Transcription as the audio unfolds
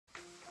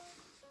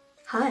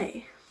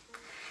Hi!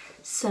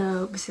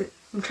 So,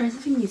 I'm trying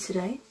something new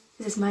today.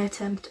 This is my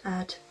attempt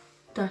at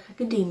dark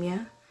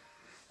academia.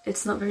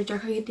 It's not very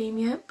dark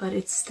academia, but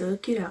it's still a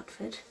cute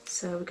outfit,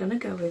 so we're gonna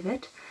go with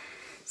it.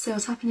 So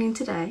what's happening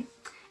today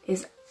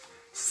is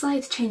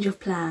slight change of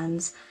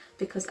plans,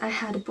 because I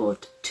had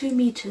bought 2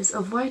 meters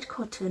of white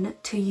cotton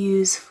to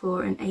use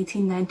for an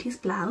 1890s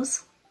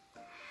blouse.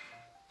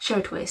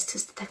 Shirtwaist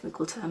is the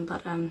technical term,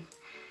 but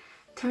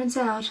turns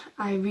out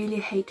I really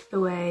hate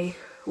the way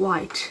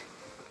white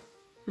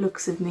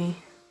looks of me.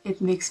 It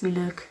makes me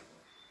look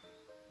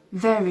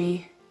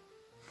very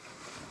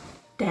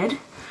dead,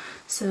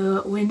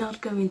 so we're not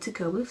going to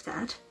go with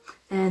that.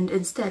 And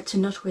instead, to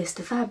not waste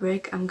the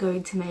fabric, I'm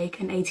going to make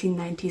an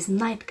 1890s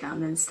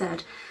nightgown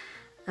instead.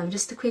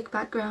 Just a quick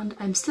background,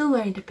 I'm still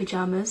wearing the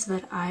pyjamas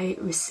that I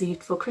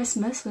received for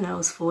Christmas when I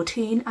was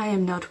 14. I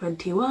am now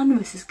 21,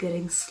 this is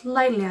getting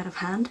slightly out of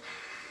hand,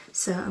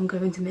 so I'm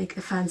going to make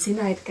a fancy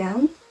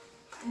nightgown.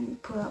 Let me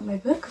pull out my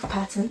book of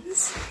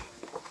patterns.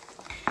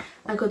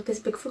 I got this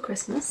book for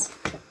Christmas,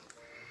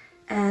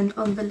 and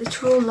on the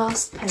literal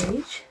last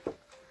page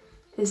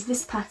is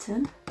this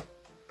pattern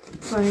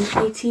for an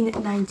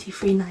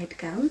 1893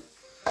 nightgown,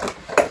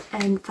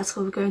 and that's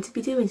what we're going to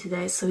be doing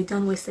today, so we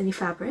don't waste any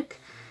fabric.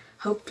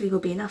 Hopefully there'll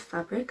be enough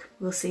fabric,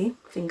 we'll see,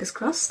 fingers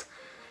crossed,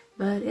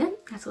 but yeah,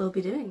 that's what we'll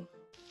be doing.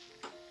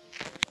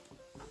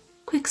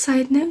 Quick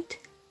side note.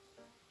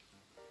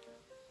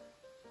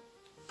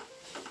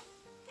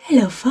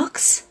 Hello,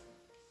 Fox!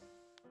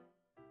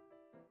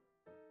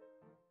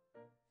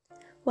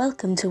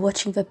 Welcome to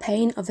watching the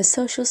pain of a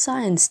social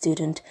science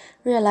student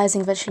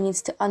realizing that she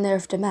needs to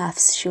unearth the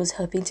maths she was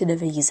hoping to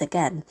never use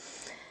again.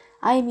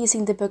 I am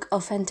using the book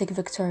Authentic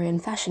Victorian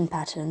Fashion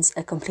Patterns,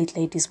 A Complete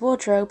Lady's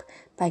Wardrobe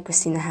by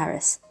Christina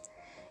Harris.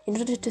 In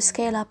order to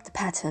scale up the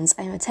patterns,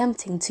 I am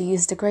attempting to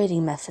use the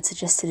grading method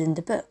suggested in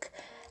the book.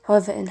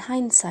 However, in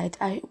hindsight,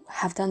 I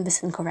have done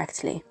this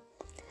incorrectly.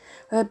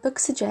 Where a book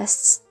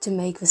suggests to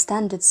make the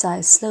standard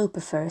size sloper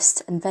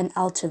first and then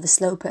alter the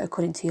sloper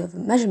according to your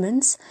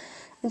measurements,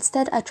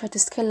 instead I try to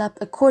scale up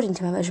according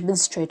to my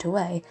measurements straight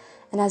away,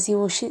 and as you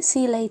will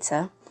see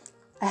later,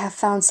 I have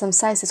found some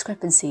size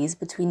discrepancies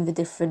between the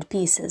different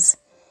pieces.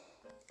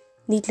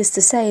 Needless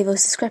to say,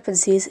 those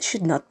discrepancies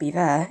should not be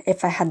there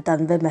if I had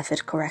done the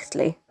method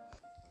correctly.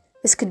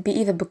 This could be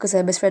either because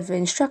I misread the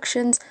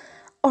instructions,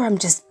 or I'm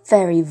just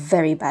very,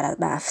 very bad at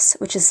maths,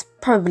 which is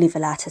probably the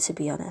latter, to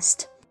be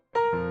honest.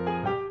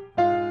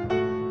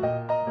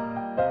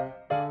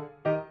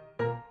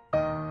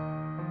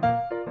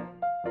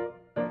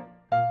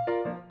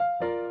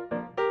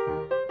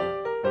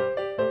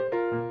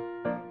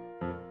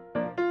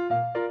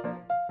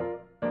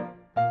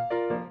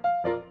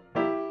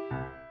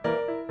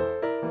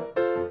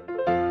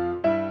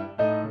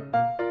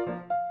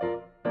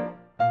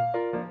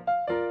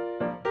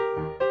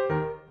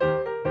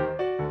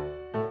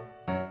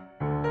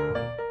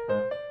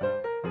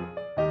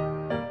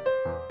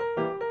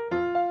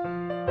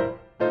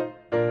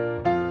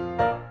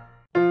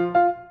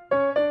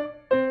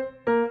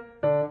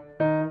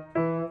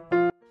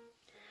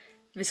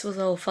 This was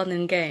all fun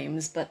and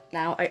games, but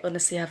now I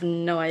honestly have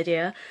no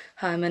idea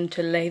how I'm meant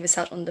to lay this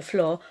out on the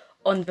floor,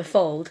 on the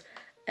fold,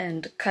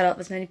 and cut out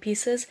as many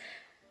pieces.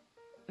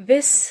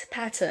 This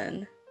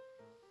pattern,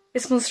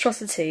 this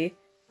monstrosity,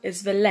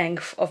 is the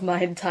length of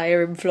my entire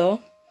room floor,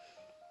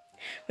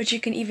 which you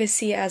can either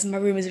see as my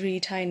room is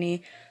really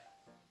tiny,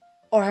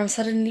 or I'm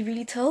suddenly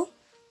really tall.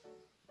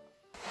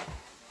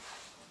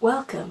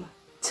 Welcome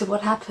to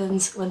what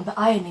happens when the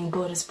ironing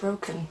board is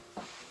broken.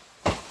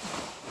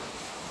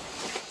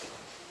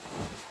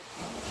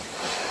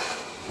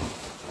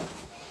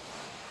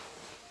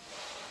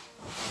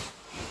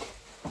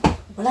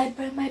 Will I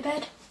burn my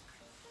bed?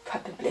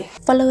 Probably.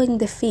 Following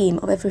the theme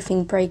of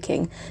everything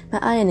breaking, my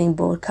ironing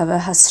board cover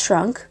has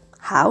shrunk.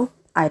 How?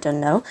 I don't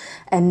know,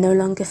 and no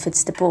longer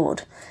fits the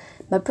board.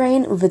 My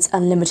brain, with its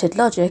unlimited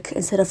logic,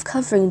 instead of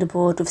covering the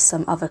board with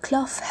some other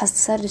cloth, has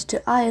decided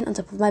to iron on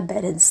top of my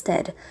bed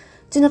instead.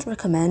 Do not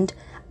recommend.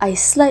 I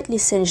slightly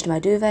singed my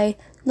duvet,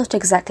 not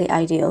exactly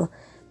ideal,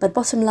 but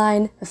bottom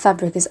line, the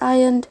fabric is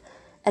ironed,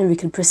 and we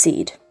can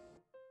proceed.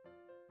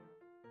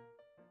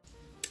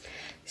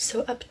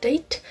 So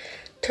update.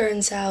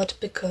 Turns out,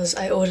 because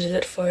I ordered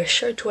it for a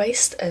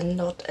shirtwaist and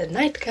not a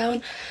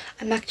nightgown,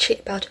 I'm actually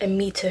about 1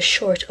 meter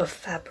short of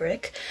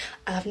fabric.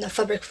 I have enough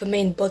fabric for the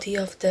main body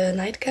of the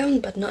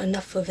nightgown, but not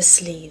enough for the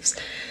sleeves.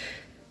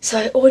 So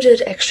I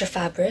ordered extra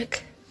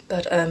fabric,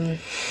 but the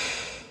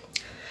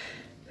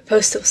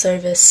postal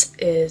service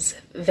is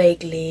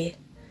vaguely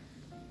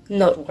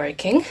not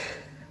working.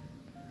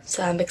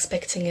 So I'm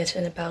expecting it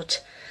in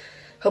about,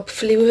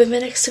 hopefully within the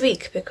next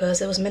week,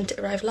 because it was meant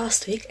to arrive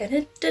last week and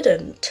it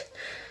didn't.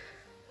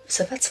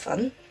 So that's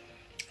fun.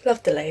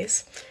 Love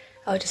delays.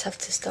 I'll just have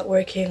to start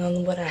working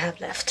on what I have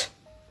left.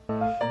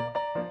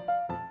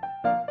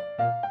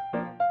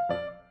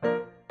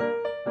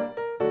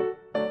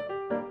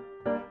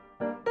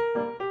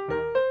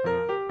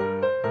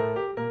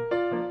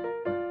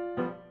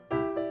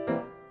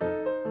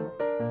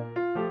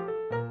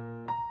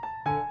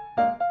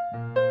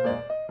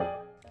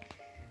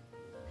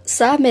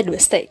 So I made a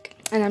mistake,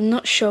 and I'm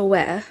not sure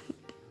where.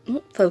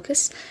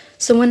 Focus.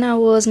 So when I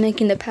was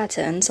making the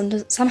pattern,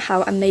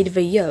 somehow I made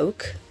the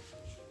yoke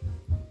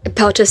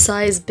about a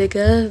size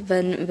bigger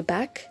than the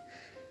back.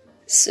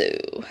 So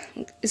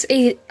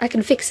I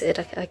can fix it.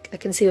 I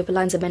can see where the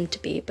lines are meant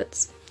to be,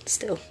 but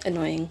still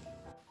annoying.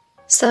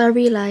 So I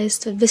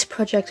realised that this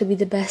project would be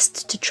the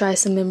best to try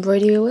some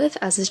embroidery with,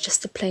 as it's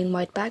just a plain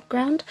white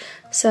background.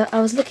 So I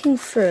was looking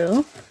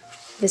through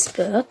this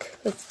book.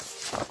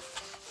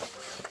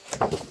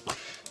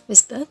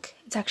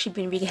 It's actually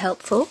been really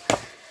helpful,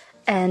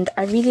 and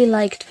I really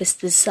liked this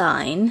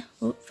design.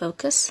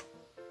 Focus.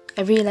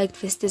 I really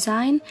liked this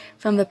design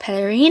from the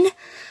pelerine,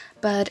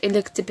 but it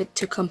looked a bit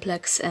too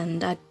complex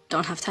and I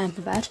don't have time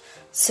for that.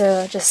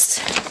 So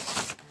just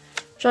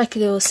like a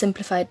little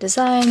simplified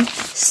design,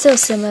 still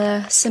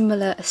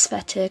similar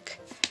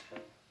aesthetic,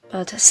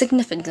 but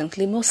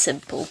significantly more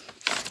simple.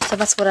 So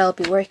that's what I'll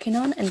be working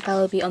on, and that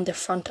will be on the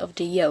front of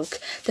the yoke.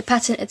 The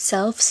pattern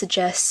itself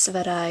suggests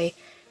that I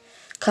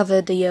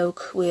cover the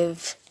yoke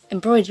with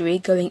embroidery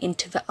going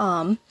into the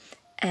arm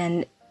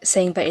and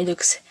saying that it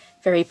looks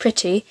very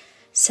pretty.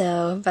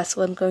 So that's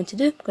what I'm going to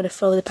do. I'm going to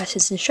follow the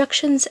pattern's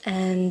instructions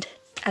and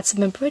add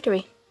some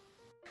embroidery.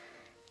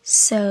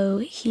 So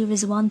here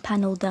is one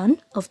panel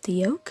done of the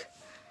yoke.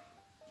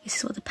 This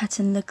is what the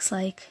pattern looks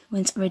like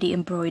when it's already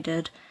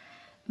embroidered.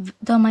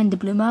 Don't mind the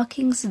blue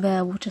markings,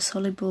 they're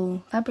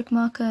water-soluble fabric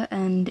marker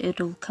and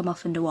it'll come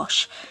off in the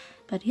wash.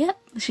 But yeah,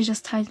 this is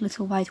just tiny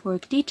little white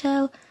work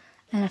detail,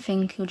 and I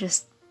think it'll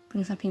just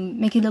bring something,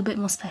 make it a little bit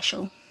more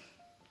special.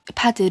 A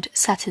padded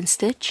satin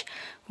stitch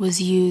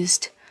was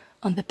used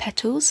on the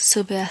petals,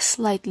 so they are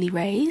slightly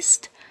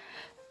raised.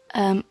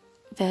 The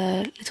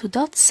little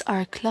dots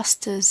are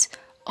clusters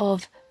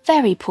of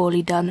very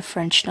poorly done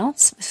French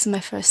knots. This is my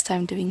first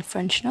time doing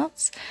French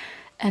knots,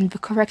 and the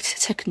correct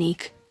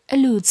technique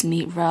eludes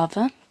me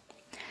rather.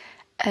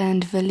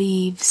 And the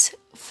leaves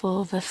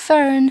for the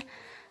fern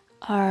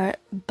are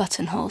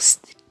buttonhole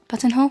stitches.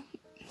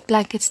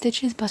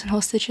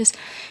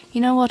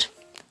 You know what?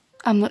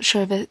 I'm not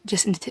sure if they're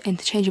just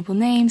interchangeable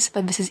names,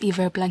 but this is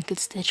either a blanket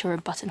stitch or a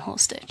buttonhole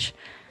stitch.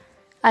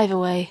 Either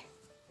way,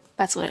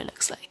 that's what it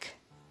looks like.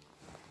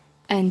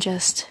 And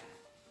just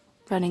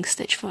running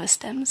stitch for the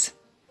stems.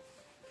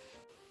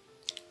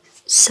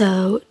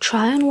 So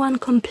try on one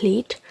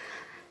complete.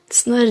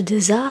 It's not a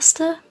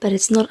disaster, but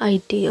it's not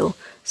ideal.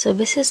 So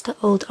this is the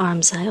old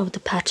arm side of the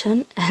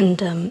pattern,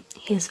 and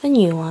here's the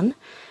new one.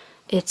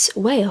 It's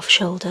way off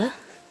shoulder,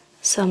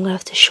 so I'm going to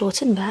have to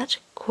shorten that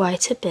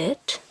quite a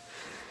bit.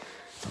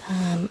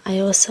 I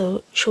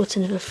also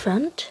shortened the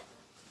front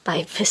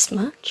by this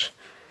much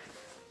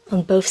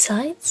on both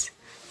sides,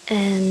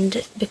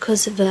 and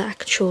because of the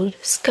actual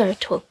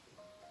skirt,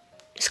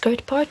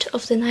 skirt part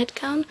of the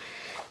nightgown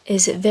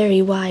is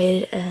very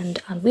wide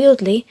and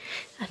unwieldy,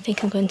 I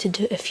think I'm going to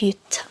do a few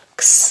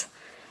tucks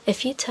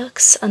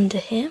under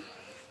here.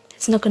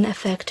 It's not going to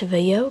affect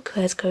the yoke,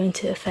 but it's going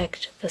to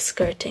affect the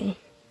skirting.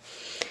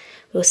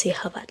 We'll see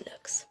how that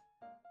looks.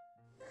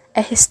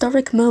 A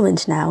historic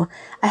moment now.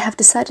 I have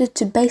decided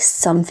to baste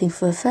something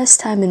for the first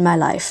time in my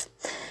life.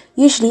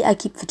 Usually I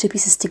keep the two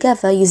pieces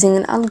together using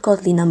an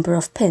ungodly number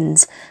of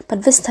pins,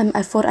 but this time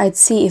I thought I'd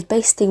see if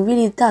basting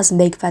really does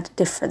make that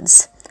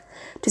difference.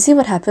 To see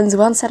what happens,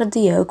 one side of the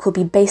yoke will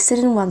be basted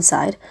and one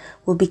side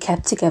will be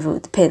kept together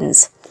with the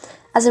pins.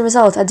 As a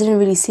result, I didn't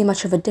really see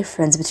much of a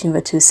difference between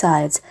the two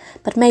sides,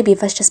 but maybe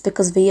that's just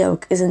because the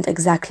yoke isn't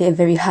exactly a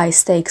very high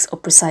stakes or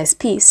precise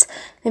piece.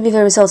 Maybe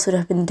the results would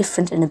have been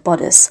different in a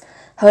bodice.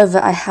 However,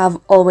 I have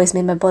always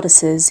made my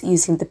bodices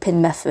using the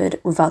pin method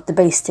without the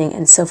basting,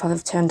 and so far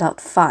they've turned out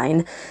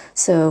fine.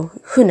 So,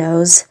 who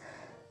knows?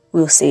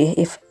 We'll see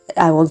if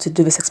I want to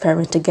do this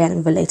experiment again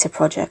with a later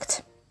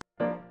project.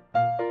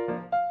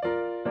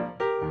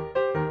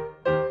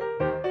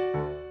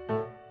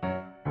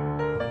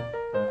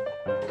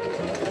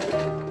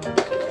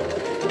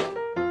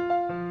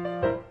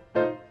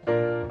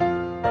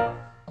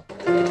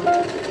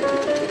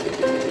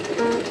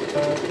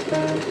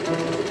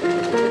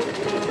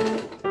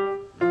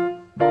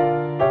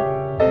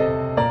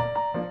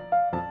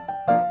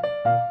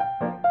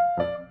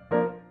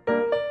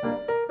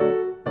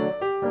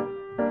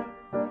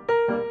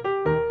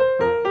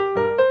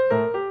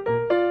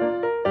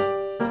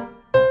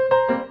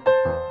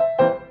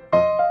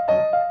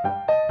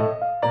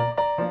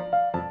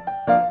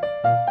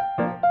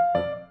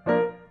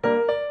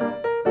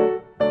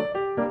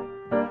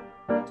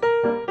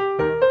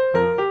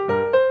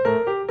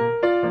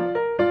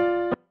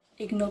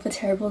 Ignore the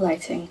terrible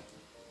lighting,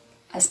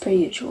 as per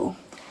usual.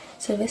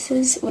 So this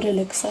is what it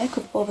looks like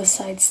with all the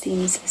side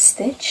seams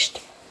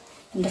stitched,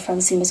 and the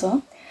front seam as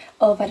well.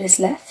 All that is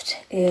left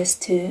is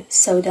to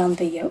sew down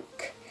the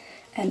yoke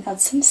and add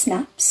some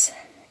snaps,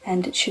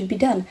 and it should be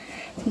done.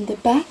 From the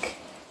back,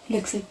 it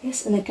looks like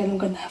this, and again I'm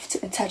going to have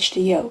to attach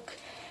the yoke,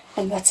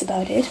 and that's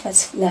about it.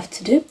 That's left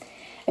to do,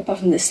 apart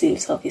from the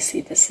sleeves.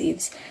 Obviously the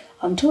sleeves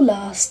until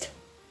last,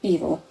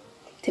 evil,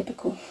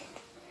 typical.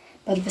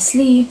 But the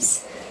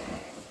sleeves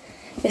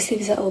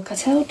are all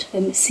cut out,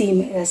 the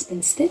seam has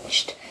been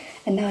stitched,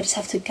 And now I just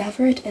have to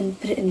gather it and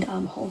put it in the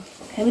armhole.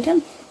 Okay, we're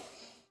done.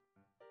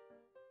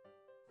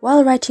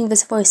 While writing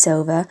this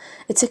voiceover,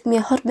 it took me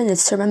a hot minute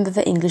to remember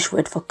the English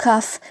word for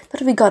cuff,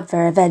 but we got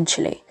there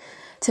eventually.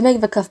 To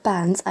make the cuff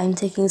bands, I'm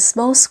taking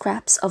small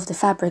scraps of the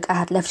fabric I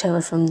had left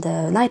over from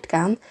the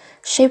nightgown,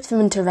 shaped them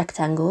into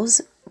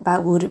rectangles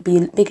that would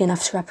be big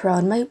enough to wrap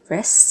around my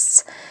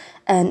wrists,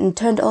 and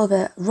turned all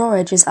the raw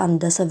edges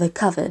under so they're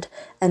covered,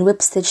 and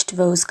whip-stitched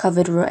those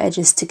covered raw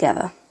edges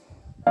together.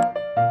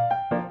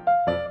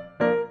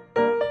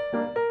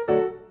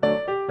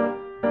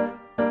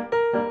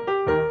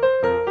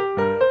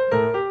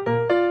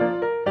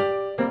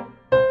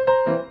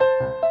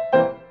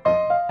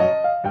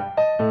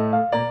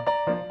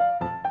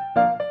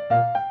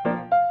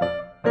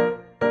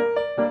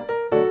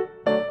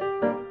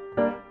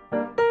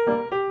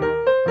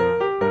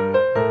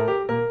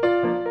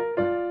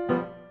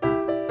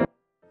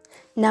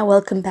 Now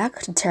welcome back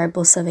to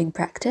terrible sewing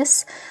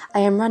practice. I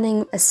am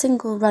running a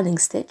single running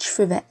stitch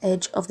through the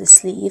edge of the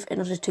sleeve in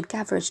order to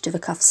gather it to the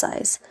cuff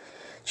size.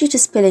 Due to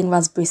spilling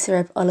raspberry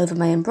syrup all over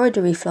my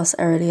embroidery floss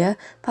earlier,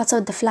 parts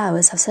of the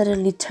flowers have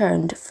suddenly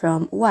turned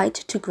from white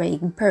to grey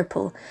and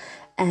purple,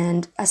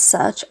 and as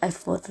such I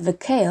thought that the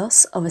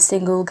chaos of a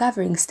single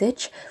gathering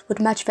stitch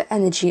would match the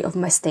energy of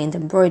my stained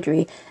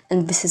embroidery,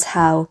 and this is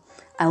how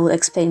I will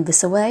explain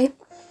this away.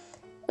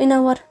 You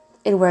know what?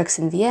 It works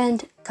in the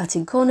end.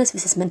 Cutting corners,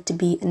 this is meant to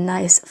be a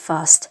nice,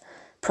 fast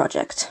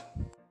project.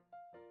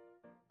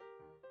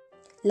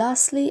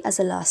 Lastly, as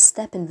a last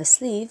step in the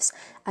sleeves,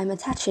 I'm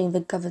attaching the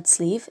covered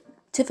sleeve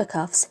to the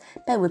cuffs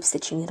by whip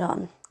stitching it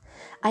on.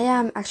 I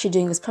am actually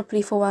doing this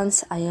properly for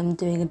once. I am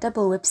doing a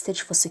double whip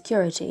stitch for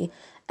security,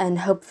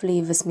 and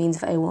hopefully this means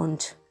that I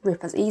won't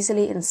rip as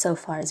easily, and so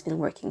far it's been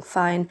working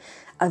fine.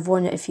 I've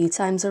worn it a few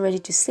times already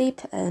to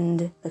sleep,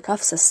 and the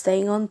cuffs are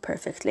staying on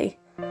perfectly.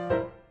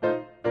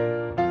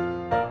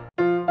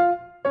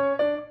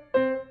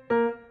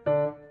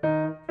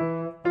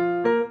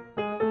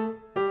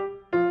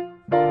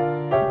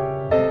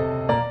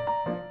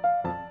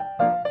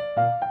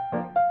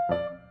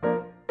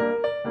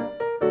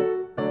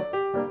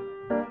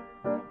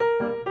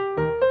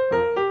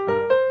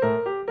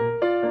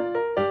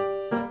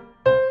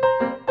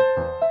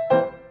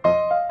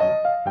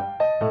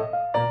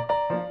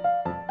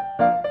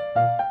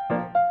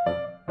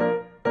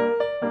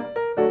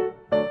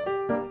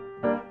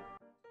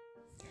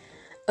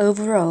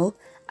 Overall,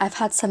 I've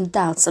had some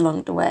doubts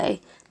along the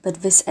way,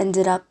 but this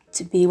ended up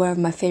to be one of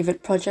my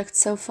favourite projects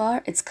so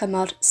far. It's come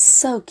out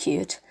so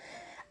cute.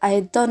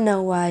 I don't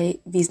know why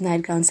these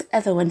nightgowns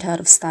ever went out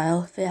of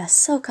style. They are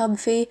so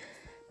comfy,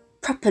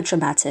 proper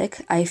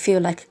dramatic. I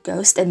feel like a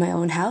ghost in my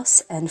own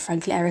house, and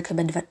frankly I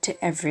recommend that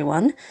to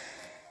everyone.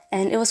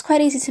 And it was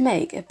quite easy to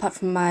make, apart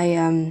from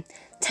my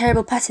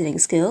terrible patterning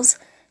skills.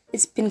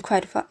 It's been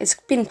quite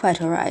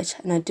alright,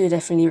 and I do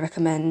definitely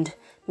recommend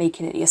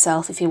making it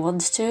yourself if you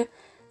want to.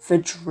 The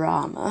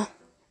drama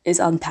is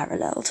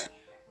unparalleled.